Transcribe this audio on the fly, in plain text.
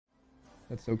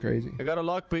That's so crazy. I got a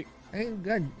lockpick. Hey,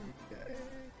 God.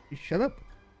 Shut up.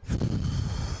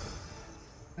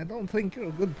 I don't think you're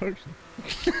a good person.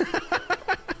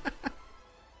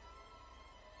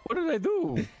 What did I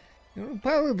do? You're a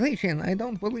politician. I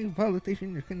don't believe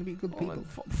politicians can be good people.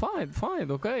 Fine,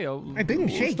 okay. I didn't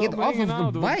shake it off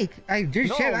of the bike. I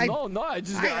just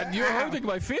said you're hurting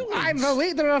my feelings. I'm the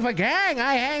leader of a gang.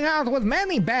 I hang out with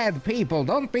many bad people.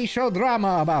 Don't be so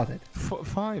drama about it.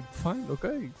 Fine,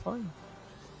 okay, fine.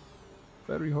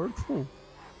 Very hurtful.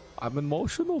 I'm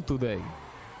emotional today.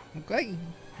 Okay.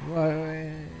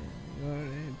 You're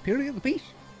period piece?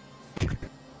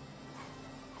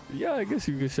 Yeah, I guess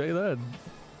you could say that.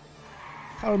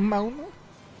 Hormonal?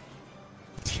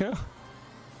 Yeah.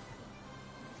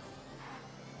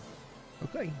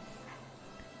 Okay.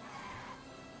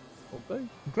 Okay.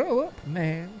 Grow up,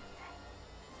 man.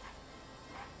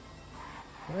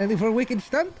 Ready for a wicked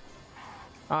stunt?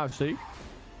 Ah, see?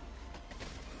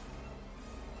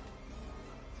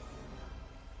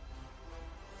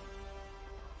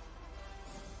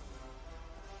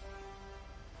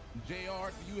 JR,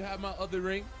 do you have my other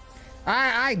ring?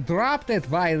 I dropped it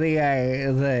by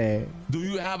the... Do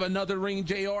you have another ring,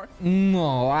 JR?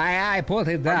 No, I put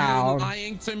it down. Are you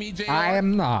lying to me, JR? I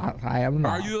am not.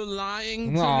 Are you lying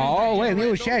to me? No, when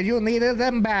you said you needed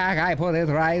them back, I put it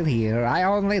right here. I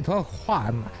only took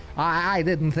one. I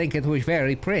didn't think it was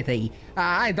very pretty.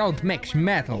 I don't mix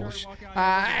metals.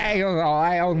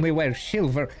 I only wear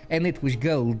silver, and it was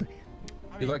gold.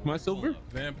 You like my silver?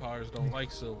 Vampires don't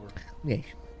like silver. Yes,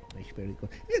 that's very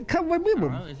good. Cowboy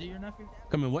Bebop. Is it your nephew?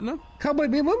 Come in, what now? Cowboy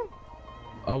Bebop?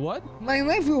 What? My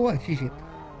nephew watches it.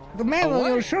 The man on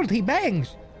your shirt, he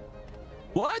bangs.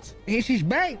 What? He's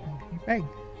bang. He bang.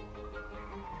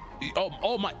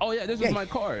 Oh yeah, this is my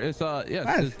car. It's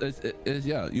yes, it's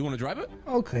yeah. You want to drive it?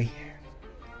 Okay.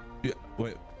 Yeah.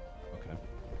 Wait. Okay.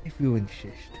 If you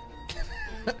insist.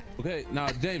 Okay. Now,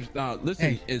 James. Now,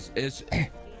 listen.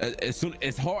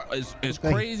 It's hard. It's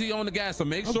crazy on the gas. So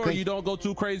make sure you don't go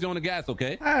too crazy on the gas.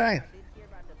 Okay. All right.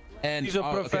 And he's a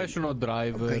professional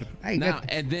driver. Okay. Now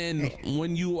and then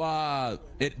when you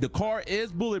the car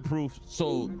is bulletproof,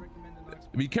 so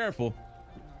be careful.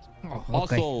 Oh, okay.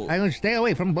 Also, I'm gonna stay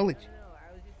away from bullets.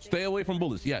 Stay away from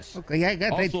bullets. Yes. Okay, I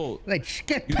got also, that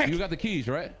Scat pack. You got the keys,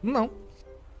 right? No.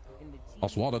 Oh,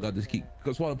 Swallow got this key.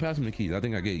 Swallow, pass him the keys. I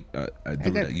think I gave. I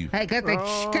threw it at you. I got that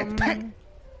Scat pack.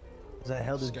 Cause I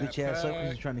held this bitch ass up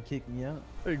because he's trying to kick me out.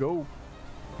 There you go.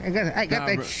 I got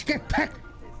that Scat pack.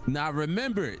 Now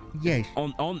remember. Yes.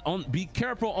 On. Be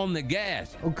careful on the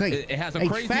gas. Okay. It has a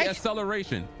crazy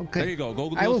acceleration. Okay. There you go.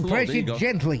 Go I will slow. press there you it go.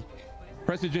 gently.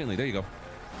 Press it gently. There you go.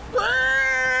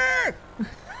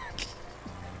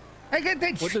 I got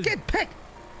that Scat pack.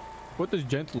 What does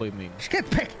gently mean? Scat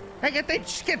pack. I got that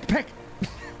Scat pack.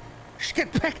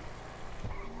 Scat pack.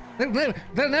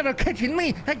 They're never catching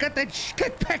me. I got that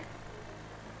Scat pack.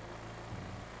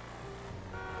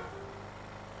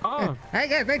 Ah. I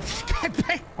got that Scat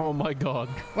pack. Oh my God.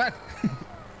 What?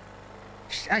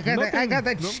 I got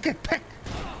that Scat pack.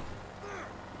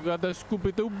 You got that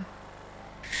Scooby Doo?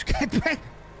 Scat pack.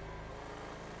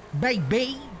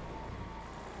 Baby.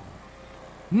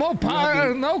 More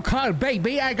power, no car,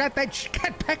 baby. I got that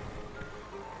Scat pack.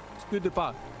 Scooby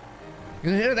Doo.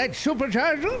 You hear that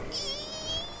supercharger?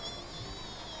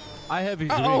 I have his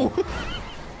Uh-oh.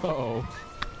 Uh-oh.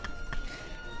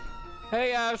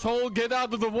 Hey, asshole, get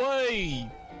out of the way!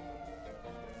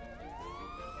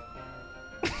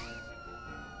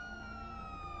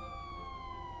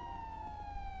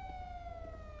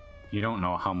 You don't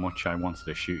know how much I wanted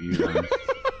to shoot you then.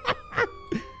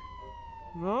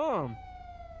 No.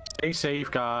 Stay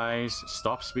safe, guys.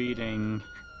 Stop speeding.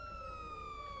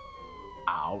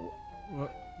 Ow.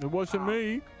 It wasn't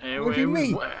me.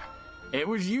 It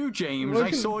was you, James.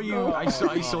 I saw you. I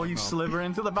saw you sliver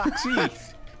into the back seat.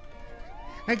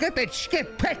 I got that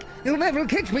Scat pack. You'll never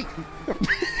catch me.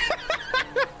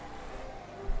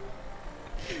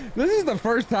 This is the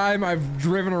first time I've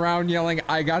driven around yelling,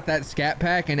 I got that Scat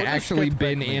pack, and actually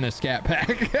been in a Scat pack.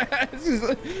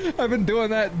 I've been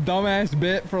doing that dumbass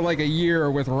bit for like a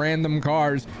year with random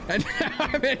cars, and now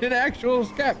I'm in an actual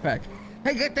Scat pack.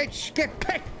 I got that Scat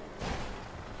pack.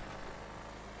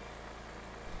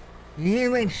 You hear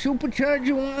that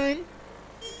supercharger whine?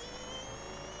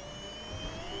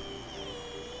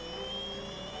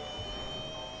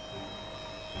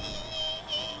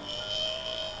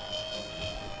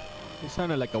 It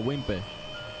sounded like a whimper.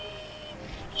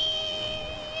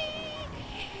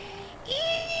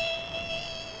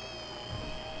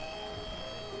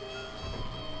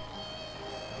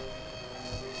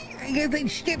 I got that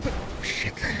Scat pack.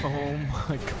 Shit. Oh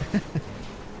my God.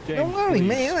 Don't worry, please.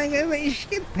 man. I got a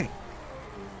skid pack.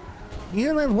 You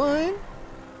hear that wine?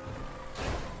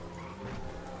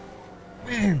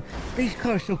 Man, these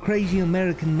cars so crazy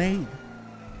American made.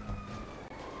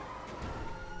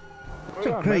 Oh, So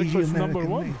yeah, crazy America's American number made.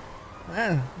 one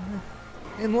Ah,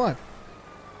 in what?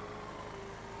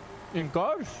 in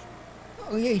cars.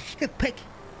 Oh yeah, skid pack.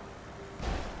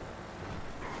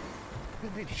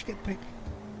 Skid pack.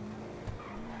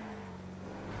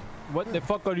 What the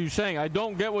fuck are you saying? I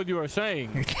don't get what you are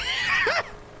saying.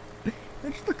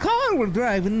 It's the car we're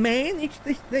driving, man. It's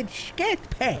that scat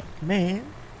pack, man.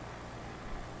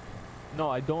 No,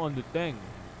 I don't understand.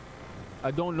 I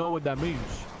don't know what that means.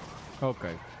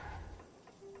 Okay.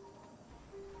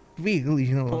 Vehicle is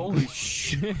no. Holy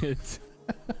shit.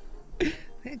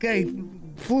 That guy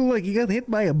flew like he got hit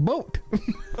by a boat.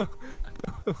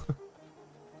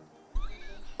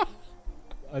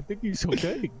 I think he's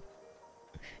okay.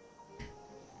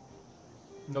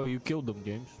 No, you killed them,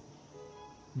 James.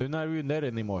 They're not even there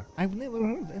anymore. I've never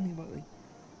hurt anybody.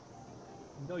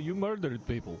 No, you murdered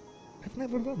people. I've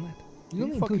never done that. You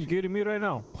need fucking to- kidding me right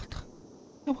now? What?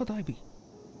 How would I be?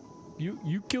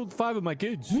 You killed 5 of my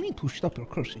kids. You need to stop your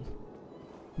cursing.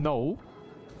 No.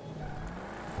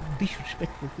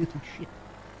 Disrespectful little shit.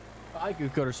 I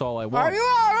could curse all I Are want. you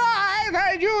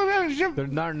alright?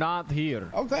 They're not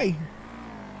here. Okay.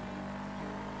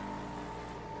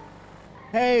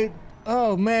 Hey,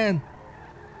 oh man.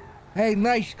 Hey,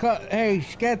 nice cut. Hey,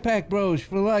 Scat Pack Bros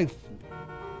for life.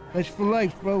 That's for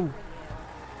life, bro.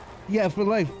 Yeah, for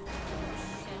life.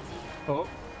 Oh.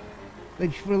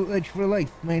 That's for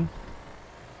life, man.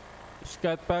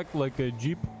 Scat pack like a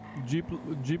Jeep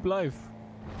life.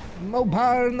 No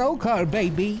power, no car,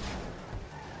 baby.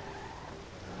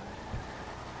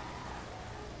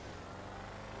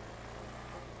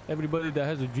 Everybody that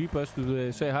has a Jeep has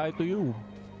to say hi to you.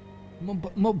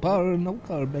 No power, no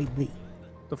car, baby.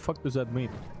 The fuck does that mean?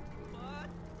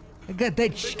 I got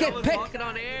that Scat Pack. Talking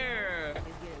on air.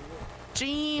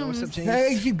 What's up, James?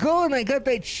 How's it going? I got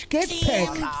that Scat Pack.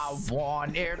 I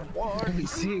want air to war. We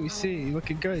see. You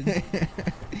looking good.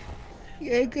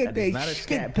 Yeah, I got That is that not a Scat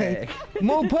Scat Pack. Pack.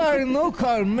 No power, no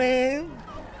car, man.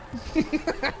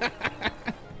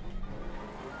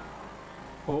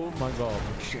 Oh my god.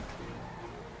 Shit.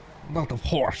 Lot of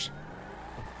horse.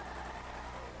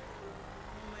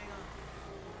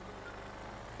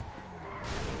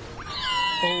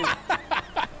 Oh,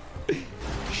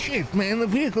 Shit, man, the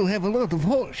vehicle have a lot of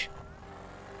horse.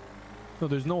 no,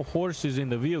 there's no horses in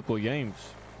the vehicle, James.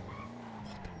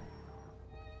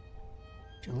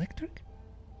 It's electric?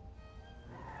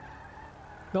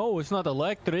 No, it's not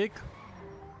electric.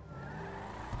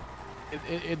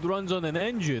 It runs on an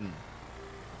engine.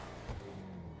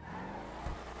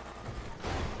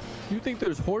 You think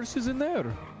there's horses in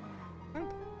there?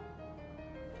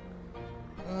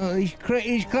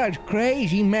 His car's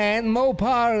crazy, man. No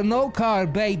power, no car,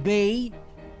 baby.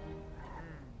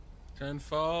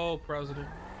 Tenfold, President.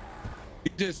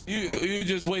 You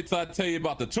just wait till I tell you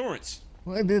about the torrents.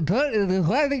 Where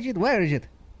is it? Where is it?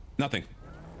 Nothing.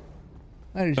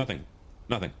 Where is Nothing.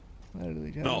 Nothing. it? Where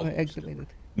is it? No. Activate it.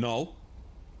 No.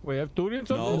 We have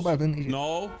turrets on No. this? What button is it?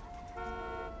 No.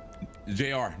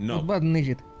 JR. What No. button is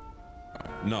it?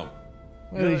 No.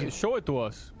 Where is Yeah, it? show it to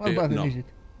us. What Yeah, button no. is it?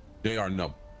 JR.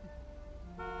 No.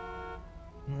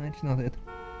 No, that's not it.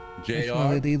 That's not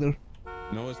JR. it either.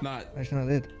 No, it's not. That's not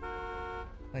it.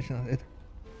 That's not it.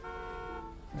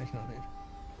 That's not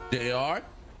it. JR.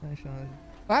 That's not it.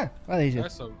 What? What is it?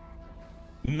 That's a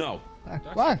No. that's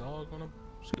What? a dog on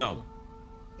a No.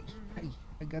 Hey,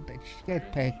 I got that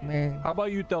Scat Pack, man. How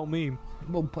about you tell me,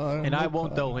 No power, and no I won't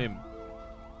car. tell him.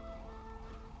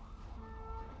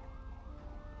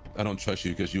 I don't trust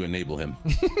you because you enable him.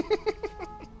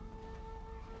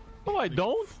 No, I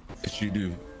don't. Yes, you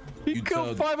do. He You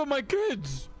killed tell- 5 of my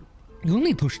kids. You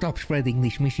need to stop spreading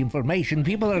this misinformation.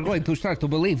 People are going to start to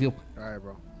believe you. Alright,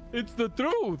 bro. It's the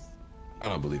truth. I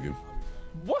don't believe you.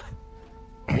 What?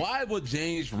 Why would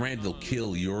James Randal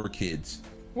kill your kids?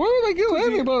 Why would I kill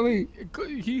anybody?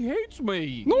 He hates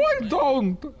me. No, I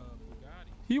don't.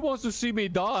 He wants to see me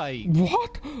die.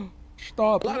 What?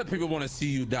 Stop. A lot of people want to see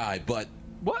you die, but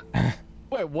What?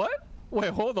 Wait, what? Wait,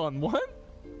 hold on. What?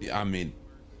 I mean,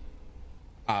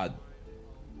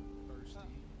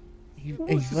 He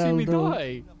wants to see me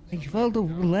die. Valdo,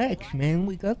 relax, man.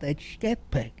 We got that Scat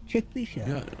Pack. Check this out.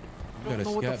 yeah, I don't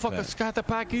know what the fuck a scatter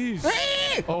pack is.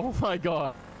 Oh my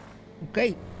god.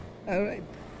 Okay. All right.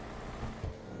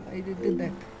 I did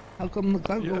that. How come the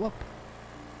car go up?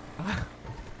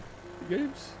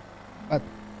 James, What?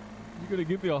 you're gonna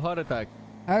give me a heart attack.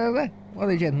 How did that? What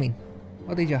does that mean?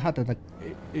 What is your heart attack?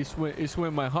 It's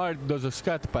when my heart does a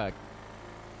scat pack.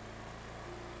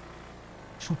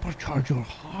 Supercharge your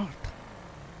heart.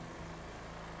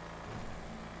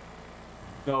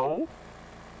 No.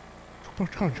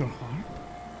 Supercharge your heart.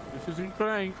 This isn't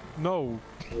crank. No.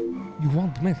 You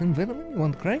want methamphetamine? You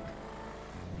want crack?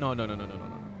 No.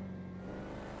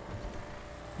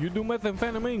 You do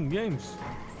methamphetamine, James.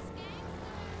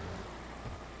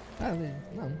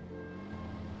 No.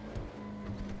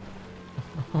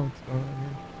 What's going on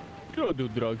here? You don't do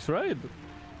drugs, right?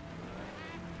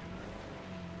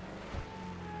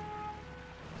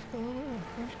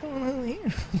 What's going on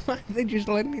here? Why they just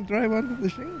let me drive onto the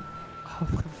scene? Oh,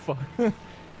 fuck. They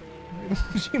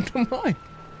don't seem to mind.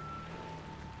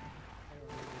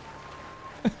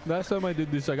 Last time I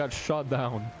did this, I got shot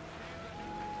down.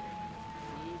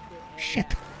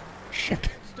 Shit.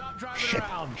 Stop driving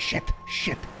around. Shit.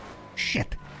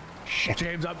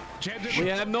 James, We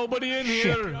have nobody in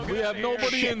here. We have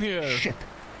nobody in here. Shit.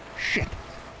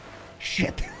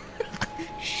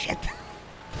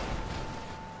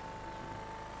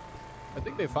 I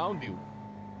think they found you.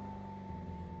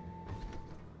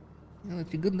 Well,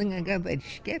 it's a good thing I got that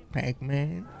Scat pack,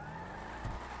 man.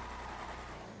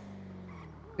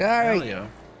 Sorry.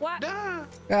 What?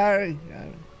 Sorry.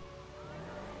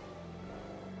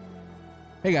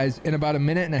 Hey guys, in about a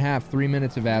minute and a half, 3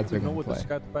 minutes of ads are You know going what to the play.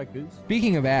 scat pack is?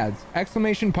 Speaking of ads,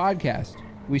 exclamation podcast.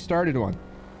 We started one.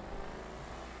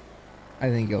 I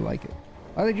think you'll like it.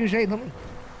 What did you say to me?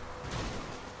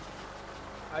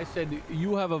 I said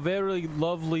you have a very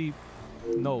lovely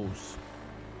nose.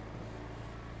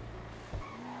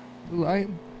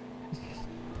 Lion?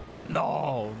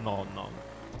 No.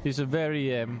 It's a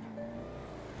very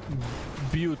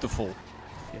beautiful.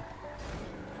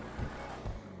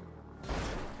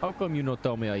 How come you not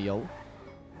tell me I yell?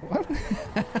 What?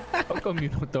 How come you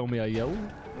not tell me I yell?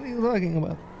 What are you talking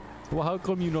about? Well, how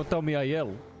come you not tell me I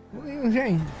yell? What are you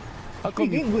saying? How come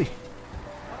Speak you? English.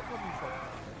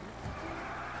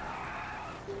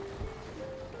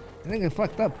 I think I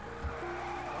fucked up.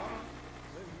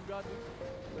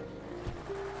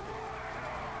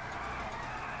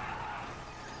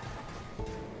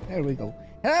 There we go.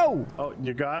 Hello! Oh,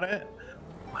 you got it?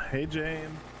 Hey, James.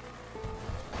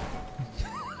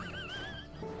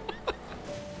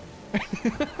 You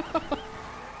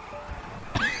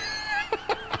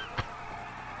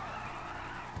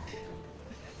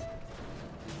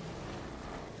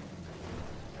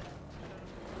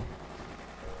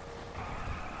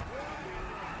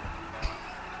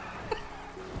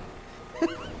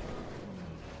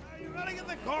gotta get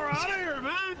the car out of here,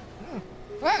 man!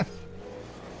 Ah!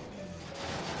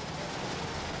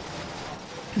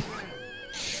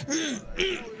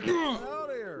 Out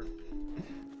of here!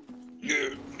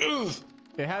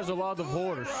 It has a lot of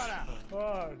horse.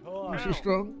 Hold on. This is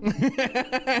strong.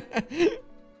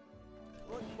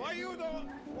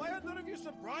 Why are none of you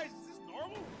surprised? Is this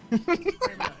normal?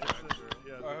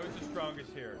 Who's the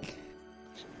strongest here?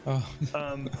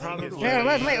 Probably. Yeah,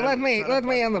 let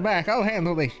me in the back. I'll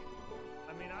handle this.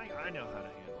 I mean, I know how to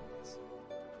handle this.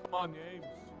 Come on, James.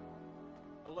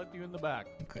 I'll let you in the back.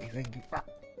 Okay, thank you.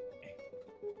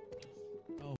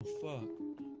 Oh fuck.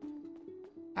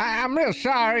 I'm real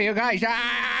sorry, you guys.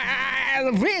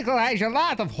 The vehicle has a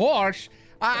lot of horse.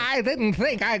 I didn't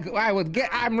think I would get.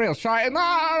 I'm real sorry.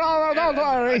 No, don't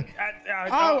worry.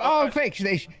 I'll fix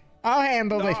this. I'll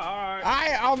handle this.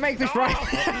 I'll make this right.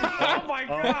 Oh my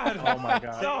god! Oh my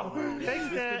god! No,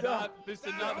 This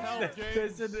did not help,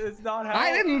 James. This is not how.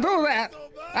 I didn't do that.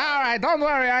 All right, don't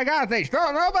worry. I got this.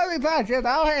 Don't nobody touch it.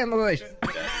 I'll handle this.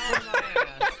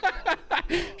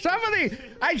 Somebody,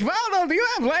 Osvaldo, do you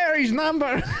have Larry's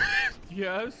number?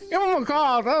 Yes. Give him a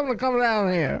call. Tell him to come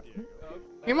down here.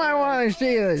 You might want to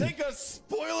see this. Take a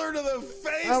spoiler to the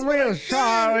face. I'm real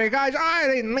sorry, guys. I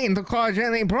didn't mean to cause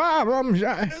any problems.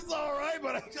 It's all right,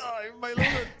 but my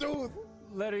little tooth.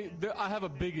 Larry, I have a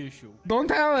big issue. Don't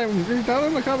tell him. Just tell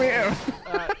him to come here.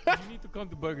 You need to come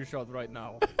to Burger Shot right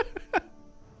now.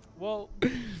 Well,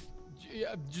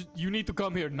 you need to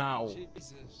come here now.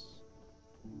 Jesus.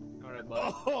 All right,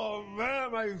 buddy. Oh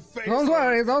man, my face. Don't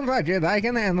worry. Don't touch it. I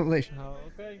can handle this.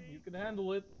 Okay, you can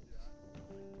handle it.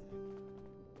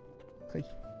 Okay.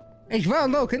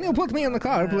 Osvaldo, can you put me in the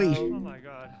car, please? Oh my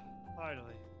god!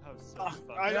 Finally, that was so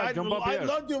fun. Yeah, jump up I'd here.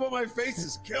 love to, but my face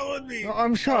is killing me. Oh,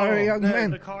 I'm sorry, young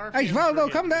man. The car feels Osvaldo,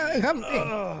 forget- come down. Come.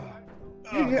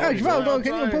 Osvaldo,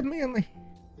 can you put me in the?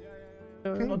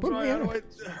 Can you put me in?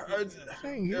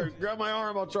 Thank you. Here, grab my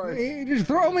arm. I'll try. Hey, just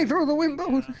throw me through the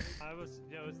window. It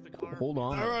was the car. Hold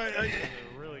on. All right.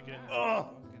 Really good. Oh.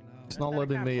 It's not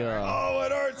letting me. Oh,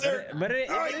 it hurts there. But it,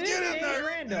 All right, it get is in there.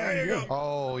 Randal. There you go.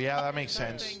 Oh, yeah, that makes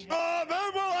sense. Oh,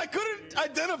 man, well, I couldn't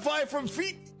identify from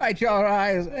feet. It's all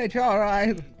right. It's all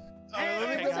right.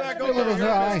 Let me go back It was over here,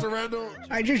 all right. Mr. Randall.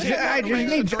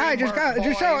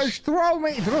 Just show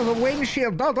me through the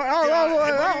windshield. Don't,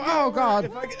 oh, God.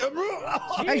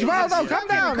 Hey, Svaldo, come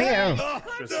down here.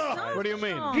 What do you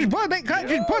mean? Just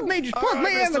put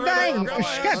me in the dang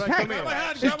scat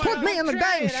pack. Just put me in the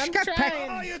dang scat pack.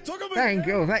 Thank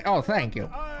you. Thank you.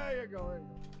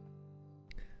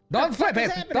 Don't flip it.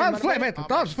 Don't flip it.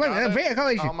 Don't flip it. The vehicle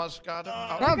is. Almost got it.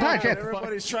 Don't touch it.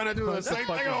 Everybody's trying to do the same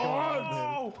thing.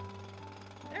 Oh,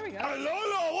 There we go.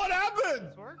 Lolo, what happened?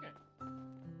 It's working.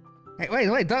 Hey,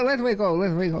 wait. Don't let me go.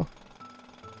 Let me go.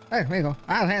 Let me go.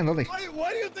 I'll handle this.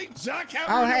 Why do you think Jackhammer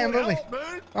I'll handle help, this.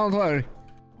 man? Don't worry.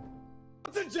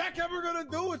 What's a Jackhammer gonna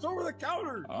do? It's over the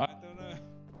counter. I don't know.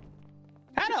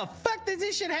 How the fuck does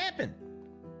this shit happen?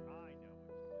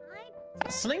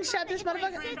 Slingshot this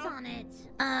motherfucker? Sits on it.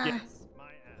 Yes.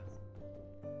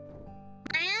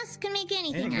 My ass can make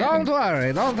anything Don't happen.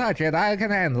 worry. Don't touch it. I can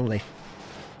handle this.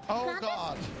 Oh,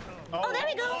 God. Oh, there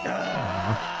we go.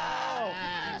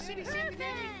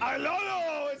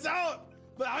 Lolo, it's out.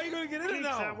 But how are you gonna get in it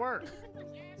now? That work.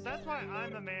 That's why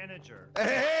I'm the manager.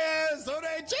 Hey, so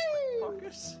they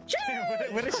cheese.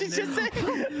 What did she just say?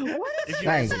 What is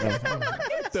Thank you.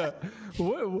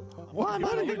 What?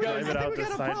 You guys it out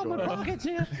this side door.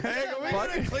 Hey, can we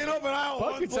get a clean up an aisle?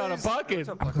 Bucket's out of pocket.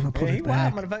 I'm gonna put Hey, it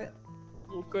wild back. motherfucker.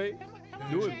 Okay.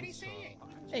 Do it.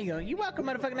 There you go. You welcome,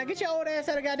 motherfucker. Now get your old ass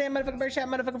out of goddamn motherfucking bird shot,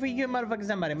 motherfucker, for you motherfucker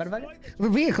somebody, motherfucker. The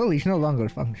vehicle is no longer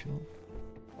functional.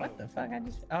 What the fuck?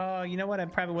 Oh, you know what?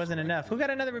 It probably wasn't enough. Who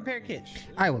got another repair kit?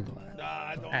 I will do it.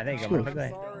 There you go, Sure. motherfucker. Go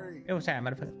ahead. It was time,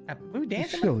 motherfucker. We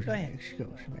dancing, Excuse motherfucker? Go me. ahead. Excuse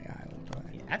me. I will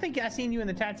do it. I think I seen you in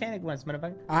the Titanic once,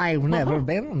 motherfucker. I've never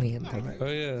been on the internet. Oh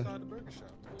yeah.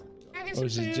 Oh,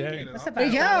 is it Jack? What's up, Hey,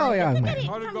 yo, young man.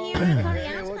 From here,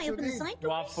 Mariana, can I open the side You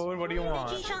want doors? food? What do you want?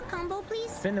 G-Shock combo, please.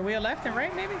 Spin the wheel left and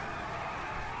right, maybe?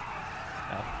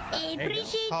 Hey, There you go.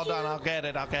 appreciate Hold you. on, I'll get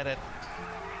it.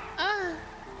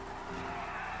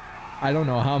 I don't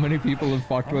know how many people have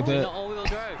fucked with it.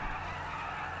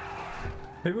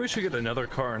 Maybe we should get another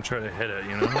car and try to hit it,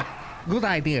 you know? Good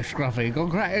idea, Scruffy. Go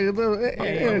cry. We'll Good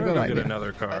go get idea.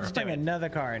 another car. Let's bring another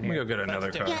car in Let me here. go get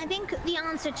another car. Yeah, I think the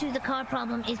answer to the car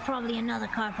problem is probably another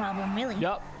car problem, really.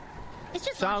 Yep. It's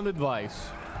just Sound advice.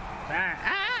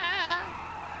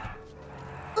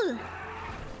 Ugh.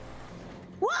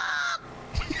 Whoa!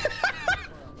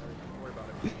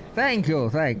 Thank you.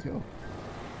 Thank you.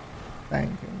 Thank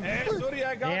you. Hey, Sudi,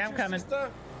 I got Yeah, I'm you, coming. sister.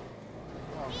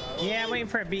 Yeah, I'm waiting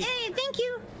for a beat. Hey, thank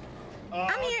you.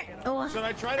 I'm here. Oh, Should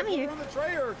I try to I'm put here. it on the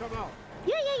tray or come out?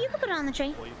 Yeah, you can put it on the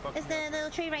tray. Is the little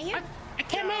tray right here? I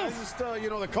can't Yeah, move. it's just, you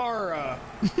know, the car,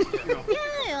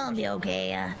 Yeah, it'll be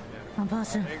okay. I'm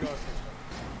awesome. There you go.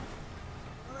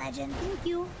 Legend, thank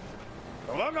you.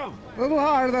 You're welcome. A little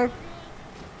harder.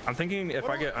 I'm thinking if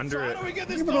I get under How it, do we get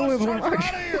this Give it a little dog more.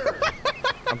 out of here?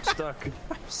 I'm stuck.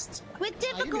 With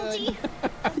difficulty.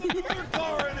 Put your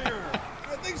car in here.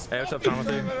 I think Hey, what's up, Timothy?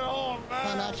 driving it home,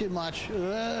 man. Not too much. Wait,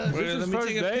 is let me first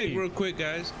take a day. peek real quick,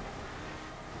 guys.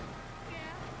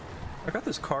 I got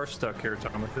this car stuck here,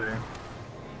 Timothy.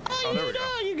 Oh, there we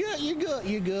go. You good. You good.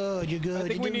 You good. You good. I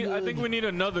think we need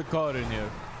another car in here.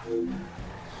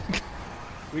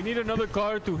 We need another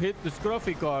car to hit the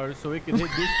scruffy car so we can hit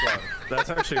this car. That's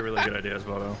actually a really good idea as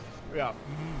well, though. Yeah.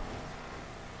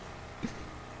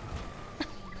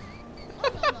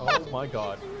 Oh my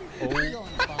god. You're doing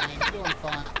fine. You're doing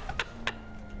fine.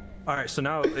 All right, so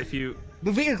now if you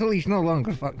The vehicle is no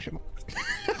longer functional.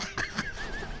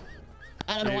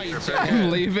 I don't know why you said I'm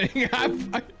that. leaving. I'm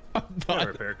get a done.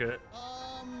 repair kit.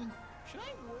 Should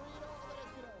I worry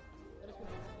at all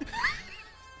that it's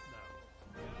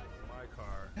gonna? My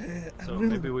car. So really-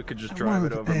 maybe we could just drive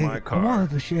it over my I car. wanted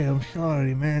to say I'm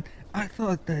sorry, man. I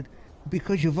thought that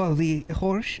because of all the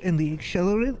horse and the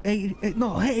accelerator. Hey,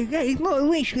 no,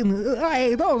 listen.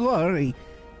 Hey, don't worry.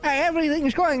 Hey,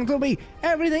 everything's going to be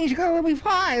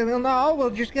fine. You know, we'll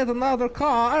just get another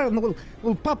car and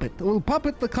we'll puppet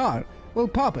the car. We'll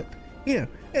pop it. Here,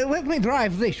 let me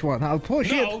drive this one. I'll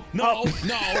push it. No.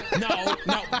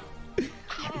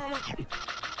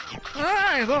 All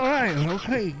right,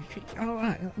 okay. All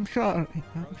right, I'm sorry.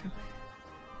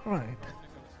 All right,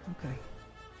 okay.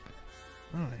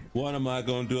 All right. What am I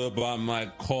gonna do about my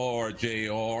car,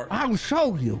 JR? I'll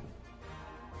show you.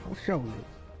 I'll show you.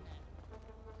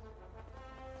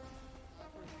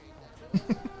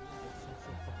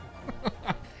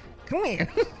 Come here.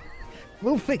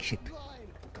 We'll fix it.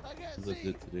 Look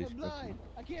good today, Scruffy.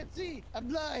 I can't see. I'm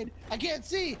blind. I can't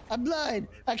see. I'm blind.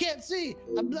 I can't see.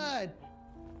 I'm blind.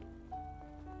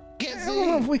 Can't I don't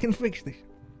know if see. we can fix this.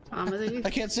 Timothy? I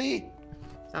can't see.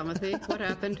 Timothy, what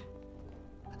happened?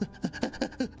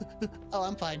 Oh,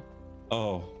 I'm fine.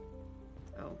 Oh.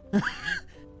 Oh.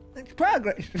 It's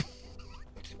progress.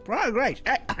 It's progress.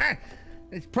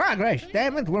 It's progress.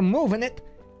 Damn it, we're moving it,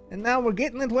 and now we're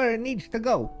getting it where it needs to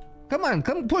go. Come on,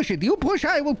 come push it. You push,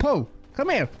 I will pull. Come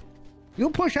here. You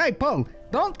push, I pull.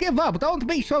 Don't give up. Don't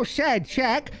be so sad,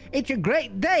 Shaq. It's a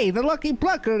great day. The Lucky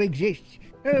Plucker exists.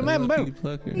 Remember? Lucky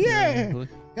Plucker. Yeah.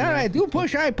 All right, you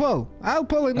push, I pull. I'll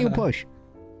pull and you push.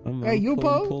 Okay, you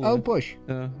pull, I'll push.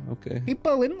 Okay. Keep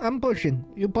pulling, I'm pushing.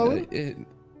 You pulling?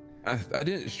 I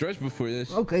didn't stretch before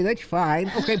this. Okay, that's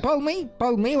fine. Okay, pull me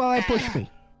while I push me.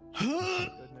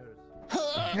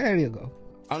 There you go.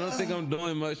 I don't think I'm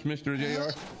doing much, Mr.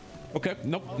 JR. Okay,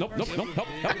 nope.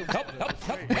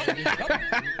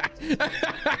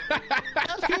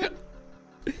 That's good.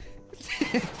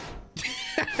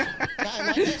 I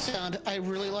like that sound. I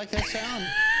really like that sound.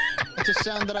 It's a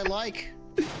sound that I like.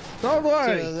 Don't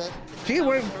worry. See,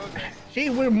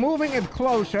 we're moving it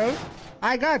closer.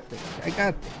 I got this.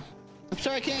 I'm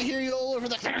sorry, I can't hear you all over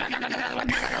the.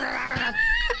 That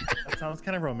sounds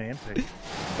kind of romantic.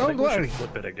 Don't worry.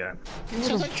 Flip it again.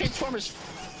 Sounds like Transformers.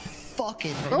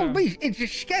 Fucking. Don't be. It's a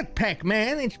scat pack,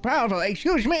 man. It's powerful.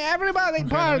 Excuse me, everybody.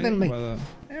 Pardon me.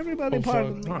 Everybody,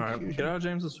 pardon me. All right, get out of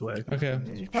James's way. Okay.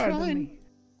 Pardon me.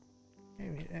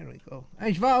 There we go.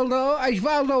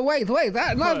 Osvaldo, wait,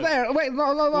 not there. Wait,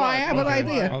 no, I have an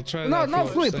idea. I'll try no, that no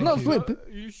first, flip, thank no you. flip.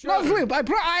 No flip.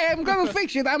 I am gonna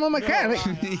fix it. I'm a mechanic.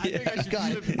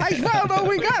 Osvaldo,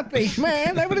 we got this,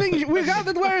 man. We got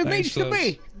it where it needs to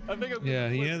be. Yeah,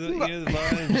 you hear the lines.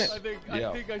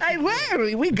 Hey,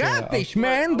 Larry, we got this,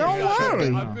 man. Don't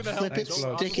worry. Flip it,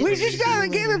 stick it. We just gotta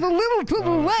get it a little to the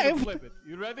left. Flip it.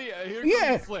 You ready? Here Yeah.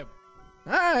 comes the flip.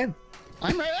 All right.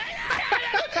 I'm ready.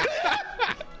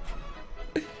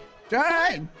 All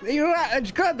right. You're right.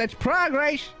 That's good. That's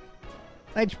progress.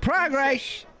 That's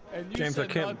progress. And you James, I said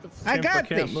can't. not to flip. I got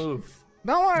can't this. move.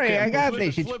 Don't worry, I got flip it,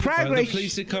 this. It's flip it. The progress.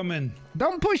 police are coming.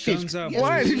 Don't push it. Guns up.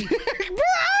 What?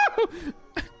 Bro!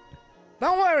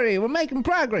 Don't worry, we're making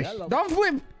progress. Don't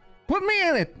flip. Put me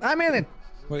in it. I'm in it.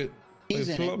 Wait, He's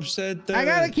in Flop it. said. I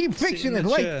gotta keep sit fixing in it. the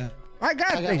Wait. chair. I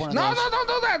got I got this. one of No, those. don't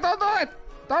do that. Don't do it.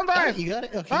 Don't do it. You got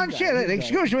it? Okay. Don't shit it.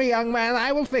 Excuse me, young man.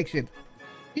 I will fix it.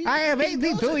 I have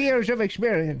 82 years of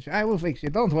experience. I will fix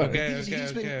it. Don't worry. Okay, He's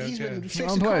okay. been fixing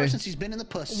Don't worry. cars since he's been in the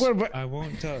puss. I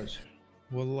won't touch.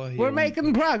 Wallahi. We're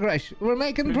making progress. We're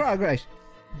making progress.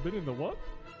 Been in the what?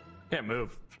 Can't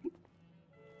move.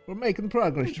 We're making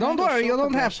progress. trying Don't to worry. You so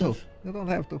don't have to. progressive. You don't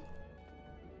have to.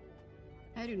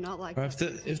 I do not like If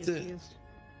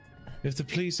the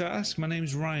police ask, my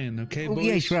name's Ryan. Okay, Oh, boys.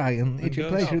 yes, Ryan. It's a Good.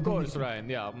 pleasure Of to course, meet you. Ryan.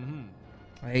 Yeah. Mm-hmm.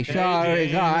 Hey, sorry,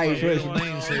 guys.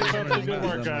 Good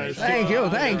work, guys. Thank you.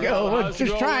 We're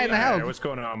just trying to Hey, help. what's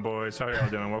going on, boys? How y'all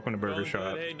doing? Welcome to Burger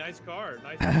Shop. Hey, nice car.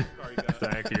 Nice car you got.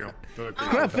 Thank you. Really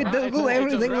appreciate Scruffy that. Doodle,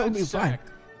 everything will rat be fine. sack.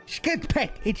 Scat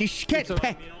pack. It's a scat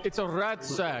pack. It's a rat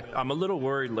sack. I'm a little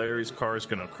worried Larry's car is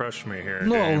gonna crush me here.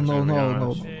 No, James, no, to be no,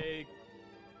 honest. no. Hey,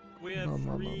 we have No,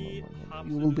 no, no, three no.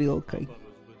 You will be okay.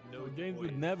 No James would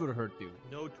toys. never hurt you.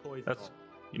 No toys. That's,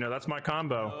 that's my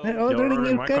combo. They're Y'all ordering ordering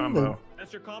your my combo.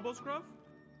 That's your combo, Scruff?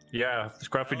 Yeah,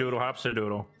 Scruffy Doodle, Hopsy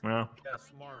Doodle. Yeah. Yeah,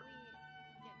 smart.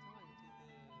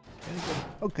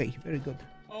 Okay, very good.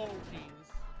 Oh, Jesus.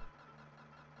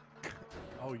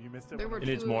 Oh, you missed it. There were It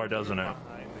needs two more, of them. doesn't it?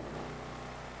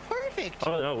 Perfect.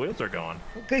 Oh, no, wheels are going.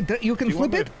 Okay, you can Do you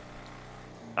flip want it? me-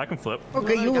 I can flip.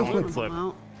 Okay, you will flip. Flip.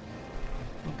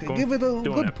 Okay, Go- give it a doing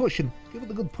good it. pushing. Give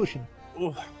it a good pushing.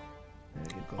 Ooh,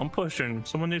 I'm pushing.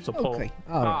 Someone needs to pull. Okay,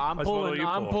 all right. I'm As well pulling. you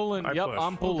I'm pull. pulling. I Yep, push.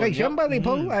 I'm pulling. Okay, Yep. somebody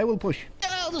pull. I will push.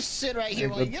 I'll just sit right here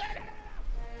while you.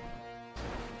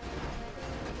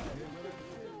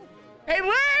 Hey,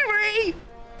 Larry!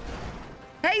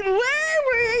 Hey,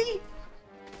 Larry!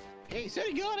 Hey, said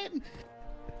he got it.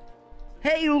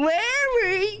 Hey,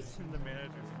 Larry! The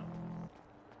manager's home.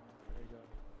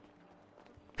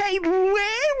 Hey,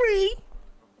 Larry!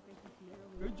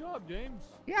 Good job, James.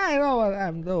 Yeah, I know what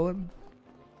I'm doing.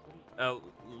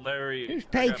 Larry, Just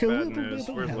I takes got a bad little news. bit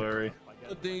of Where's help. Larry?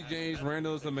 Good thing, James.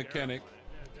 Randall's a mechanic.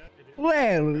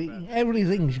 Larry,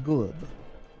 everything's good.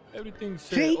 Everything's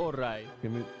See? all right.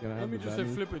 Can I Let have me the just bad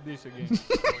news? flip it this again.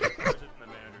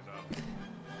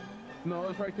 No,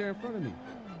 it's right there in front of me.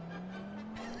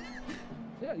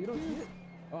 Yeah, you don't see it.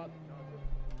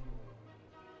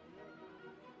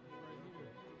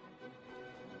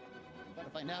 Gotta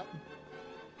find out.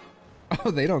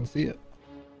 Oh, they don't see it.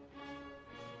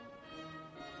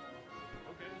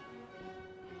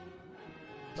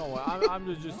 No, I'm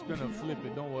just gonna flip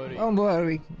it. Don't worry. Don't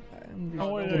worry.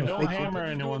 Don't hammer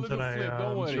anyone today,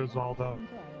 Mr. Osvaldo.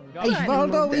 Hey,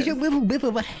 Valdo is a little bit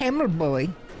of a hammer boy.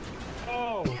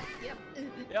 Oh.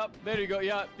 Yep, there you go.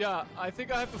 Yeah. I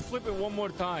think I have to flip it one more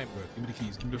time. Give me the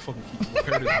keys. Give me the fucking keys.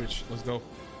 Repair this bitch. Let's go.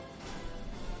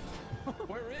 Oh,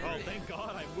 thank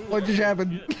God I moved. What just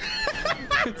happened?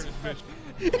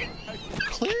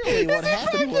 Clearly, what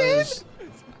happened was.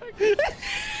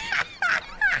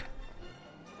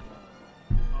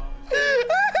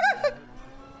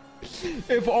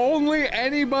 If only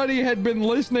anybody had been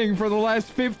listening for the last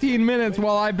 15 minutes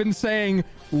while I've been saying,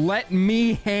 let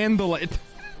me handle it.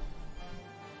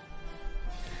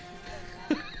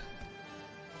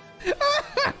 Is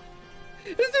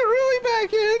it really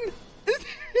back in?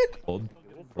 Hold.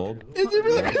 Is it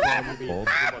really?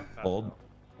 Hold.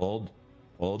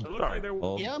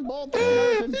 Yeah, I'm bald.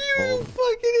 You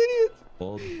fucking idiots.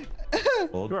 Hold.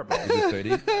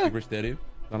 Super steady.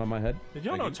 Not on my head. Did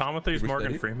you know Timothy's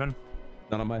Morgan Freeman?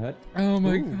 Not on my head. Oh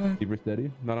my God. Super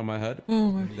steady. Not on my head.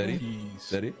 Oh my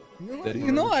Steady.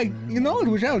 You know it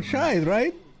was outside,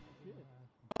 right?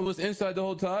 I was inside the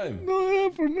whole time. No,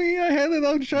 for me, I had it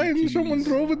outside and someone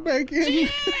drove it back in.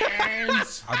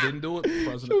 I didn't do it,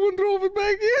 President. Someone drove it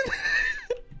back in.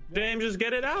 James, just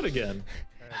get it out again.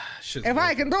 If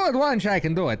I can do it once, I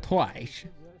can do it twice.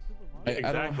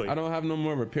 Exactly. I don't have no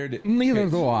more repaired. Neither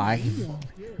do I.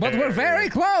 But we're very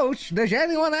close. Does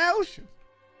anyone else?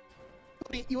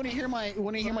 You want to hear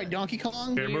my Donkey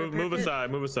Kong? Here, move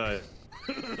aside.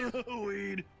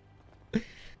 Weed.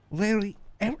 Larry,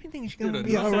 everything's gonna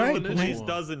be all right. This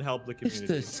doesn't help the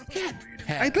community. It's the Scat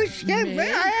pack.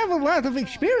 I have a lot of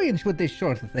experience with this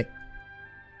sort of thing.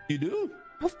 You do?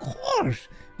 Of course.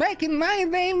 Back in my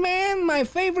day, man, my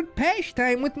favorite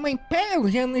pastime with my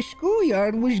pals on the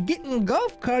schoolyard was getting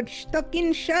golf carts stuck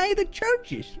inside the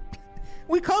churches.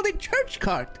 We called it church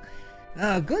cart.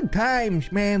 Good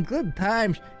times, man, good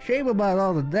times. Shame about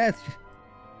all the deaths.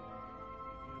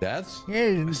 Deaths?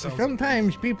 Yeah,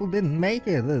 sometimes people didn't make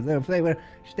it. If they were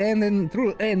standing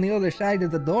through on the other side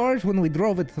of the doors when we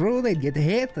drove it through, they'd get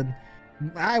hit, and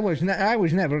I was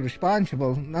never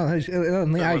responsible. No,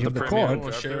 on the eyes of the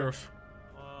court. Sheriff.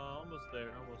 Almost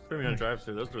there. Premium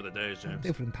drive-through. Those were the days, James.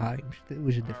 Different times. It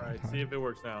was a different time. See if it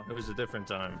works now. It was a different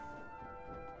time.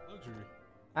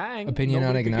 Opinion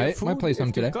on Ignite. Might play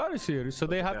some today. Car is here, so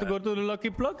they have to go to the Lucky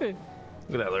Plucky.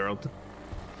 Look at that, Leroy.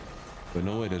 But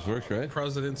no way this works, right?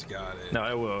 President's got it. No,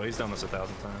 it will. He's done this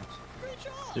 1,000 times.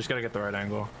 Just gotta get the right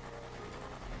angle.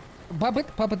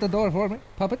 Puppet the door for me.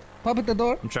 Puppet the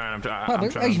door. I'm trying.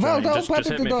 Puppet the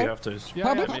door.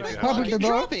 Puppet the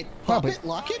door. Puppet,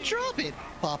 lock it, drop it.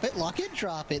 Puppet, lock it,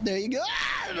 drop it. There you go.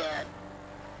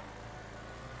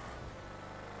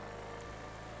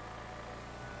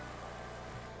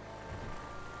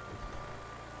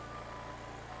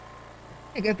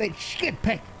 I got that skid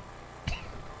pick.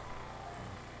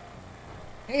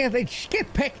 I got that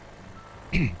skid pick.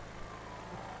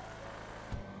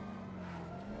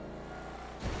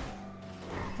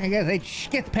 I got that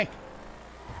skid pick.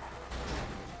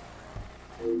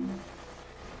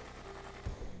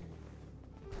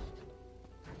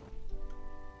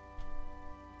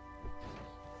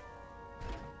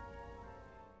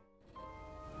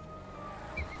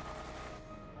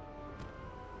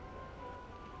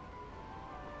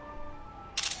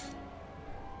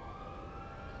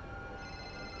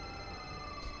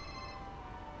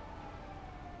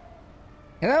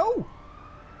 Hello?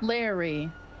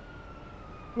 Larry.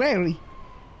 Larry.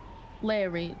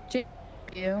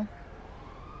 You.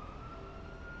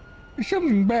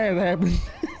 Something bad happened.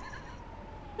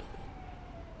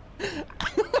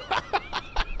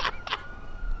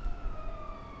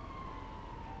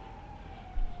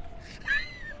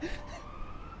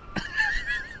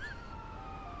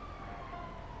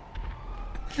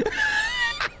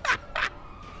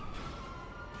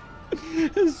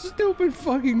 His stupid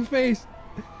fucking face.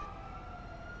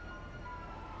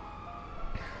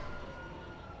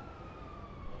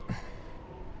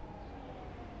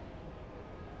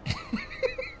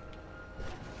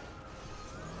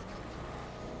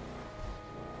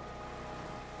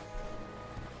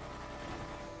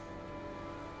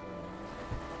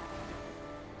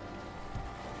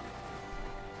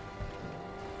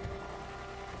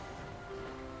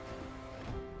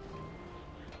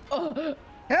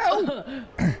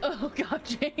 Oh God,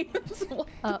 James, what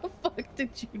the fuck did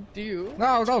you do?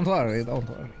 No, don't worry, don't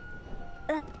worry.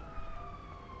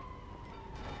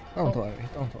 Don't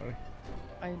worry.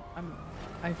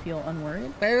 I feel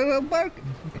unworried. Parallel parking.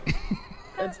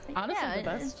 It's honestly Yeah, the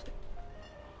best.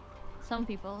 Some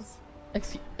people's.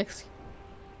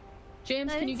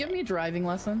 James, can you give me driving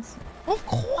lessons? Of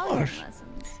course.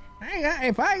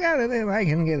 If I got it in, I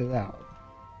can get it out.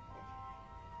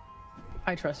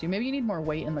 I trust you. Maybe you need more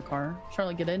weight in the car.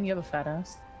 Charlotte, get in. You have a fat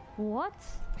ass. What?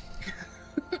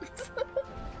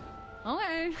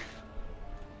 Okay.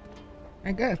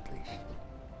 I got this.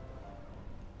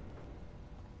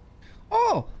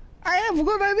 Oh, I have a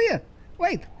good idea.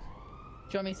 Wait. Do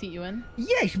you want me to seat you in?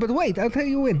 Yes, but wait, I'll tell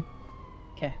you when.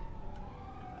 Okay.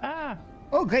 Ah.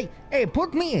 Okay. Hey,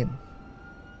 put me in.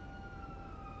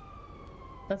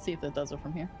 Let's see if that does it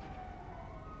from here.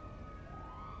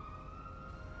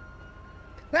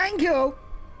 Thank you.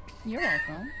 You're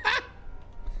welcome.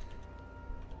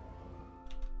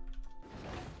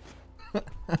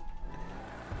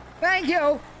 Thank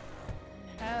you.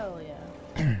 Hell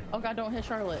yeah. Oh god, don't hit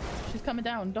Charlotte. She's coming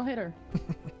down. Don't hit her.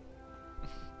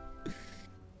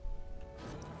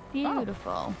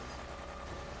 Beautiful. Oh.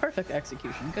 Perfect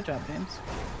execution. Good job, James.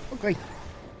 Okay.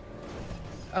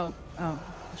 Oh,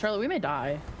 Charlotte, we may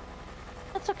die.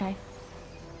 That's okay.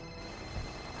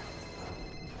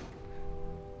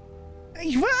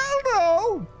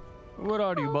 Osvaldo! What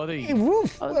are you, buddy? A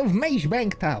roof of Maze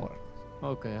Bank Tower.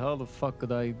 Okay, how the fuck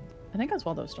could I... I think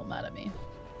Osvaldo's still mad at me.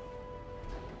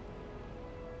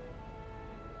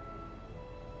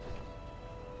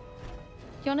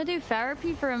 Do you want to do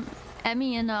therapy for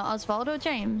Emmy and Osvaldo,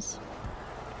 James?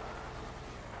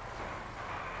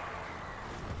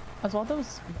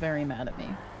 Osvaldo's very mad at me.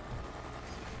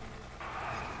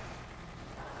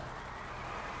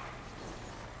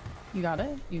 You got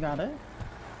it? You got it?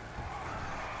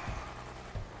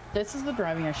 This is the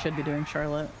driving I should be doing,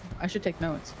 Charlotte. I should take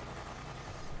notes.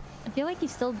 I feel like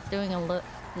he's still doing a look.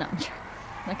 No, I'm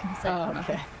not gonna say it. Oh,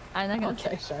 okay. I'm not gonna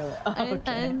Okay, say Charlotte. I didn't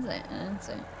Okay. say it. I didn't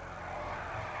say it.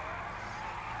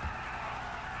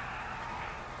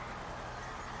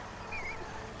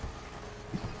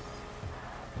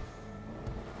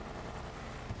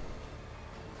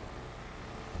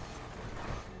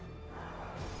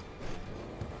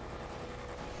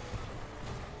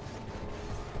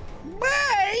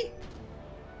 Bye!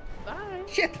 Bye!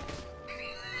 Shit!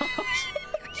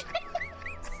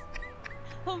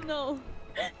 Oh no.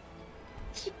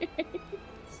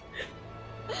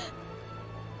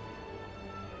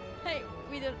 Hey,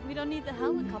 we don't need the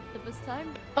helicopter this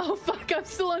time. Oh fuck, I'm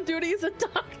still on duty as a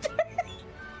doctor.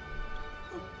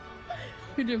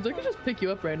 Hey James, I can just pick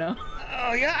you up right now.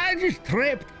 Oh yeah, I just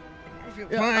tripped. I feel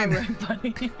fine. Alright,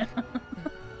 buddy.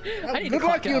 Well, I need good to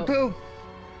luck, clock you out. two.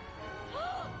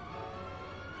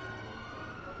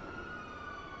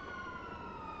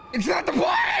 It's not the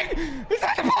plane! It's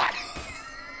not the plane!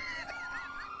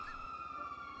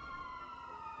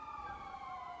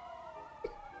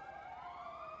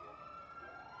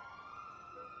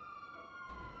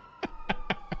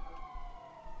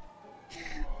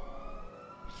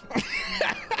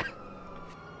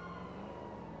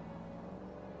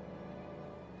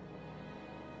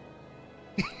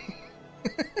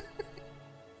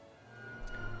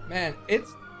 Man,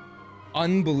 it's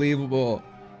unbelievable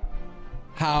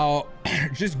how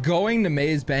just going to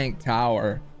Maze Bank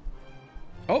Tower.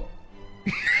 Oh.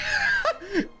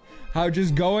 How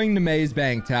just going to Maze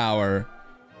Bank Tower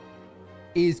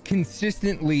is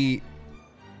consistently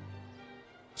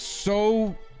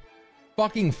so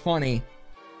fucking funny.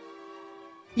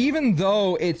 Even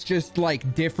though it's just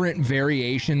like different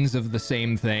variations of the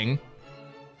same thing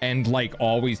and like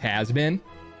always has been.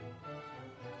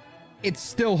 It's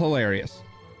still hilarious.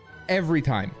 Every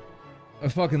time. I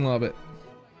fucking love it.